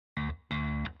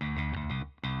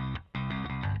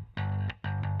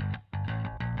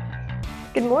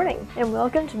Good morning, and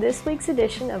welcome to this week's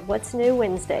edition of What's New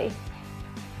Wednesday.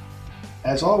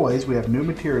 As always, we have new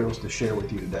materials to share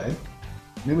with you today.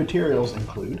 New materials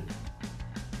include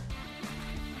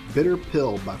Bitter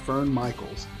Pill by Fern.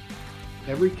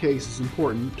 Every case is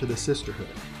important to the sisterhood,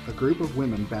 a group of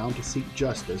women bound to seek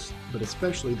justice, but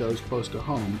especially those close to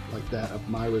home, like that of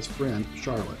Myra's friend,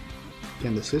 Charlotte.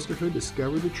 Can the sisterhood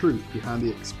discover the truth behind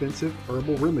the expensive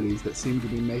herbal remedies that seem to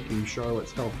be making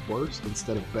Charlotte's health worse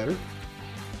instead of better?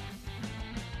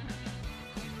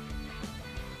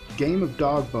 Game of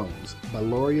Dog Bones by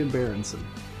Laurien Berenson.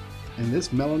 In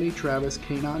this Melanie Travis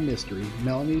canine mystery,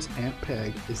 Melanie's Aunt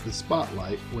Peg is the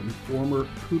spotlight when former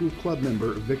Poodle Club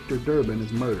member Victor Durbin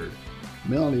is murdered.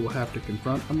 Melanie will have to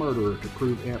confront a murderer to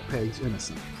prove Aunt Peg's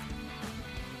innocence.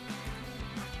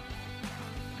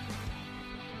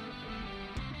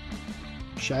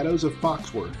 Shadows of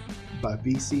Foxworth by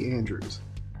V.C. Andrews.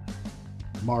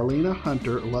 Marlena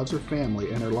Hunter loves her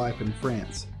family and her life in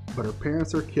France, but her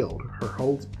parents are killed. Her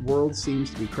whole world seems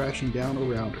to be crashing down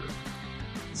around her.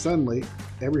 Suddenly,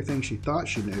 everything she thought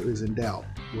she knew is in doubt.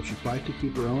 Will she fight to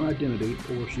keep her own identity,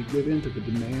 or will she give in to the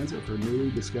demands of her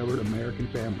newly discovered American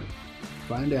family?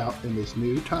 Find out in this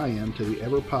new tie-in to the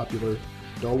ever-popular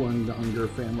Dollendonger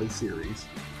family series.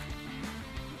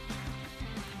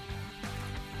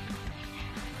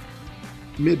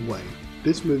 Midway.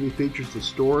 This movie features the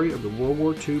story of the World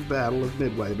War II Battle of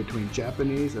Midway between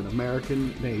Japanese and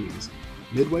American navies.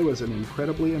 Midway was an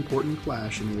incredibly important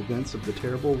clash in the events of the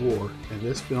terrible war, and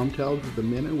this film tells of the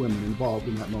men and women involved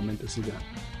in that momentous event.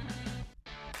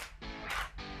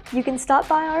 You can stop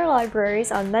by our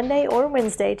libraries on Monday or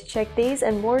Wednesday to check these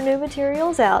and more new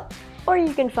materials out, or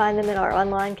you can find them in our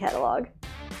online catalog.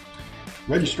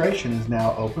 Registration is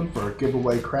now open for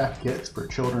giveaway craft kits for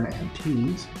children and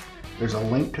teens. There's a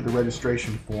link to the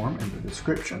registration form in the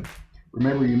description.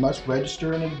 Remember, you must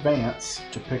register in advance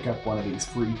to pick up one of these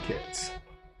free kits.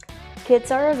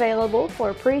 Kits are available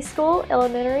for preschool,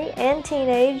 elementary, and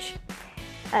teenage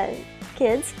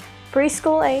kids.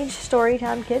 Preschool age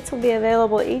Storytime kits will be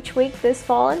available each week this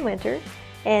fall and winter,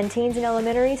 and teens and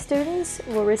elementary students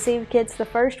will receive kits the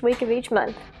first week of each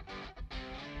month.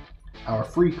 Our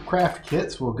free craft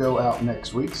kits will go out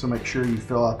next week, so make sure you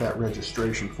fill out that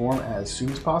registration form as soon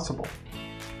as possible.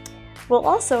 We'll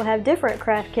also have different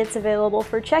craft kits available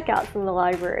for checkout from the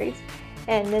libraries.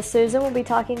 And Miss Susan will be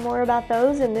talking more about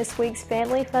those in this week's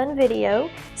Family Fun video,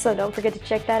 so don't forget to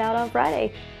check that out on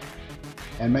Friday.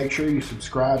 And make sure you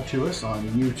subscribe to us on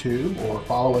YouTube or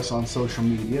follow us on social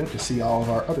media to see all of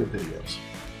our other videos.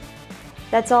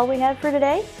 That's all we have for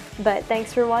today, but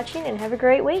thanks for watching and have a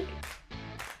great week.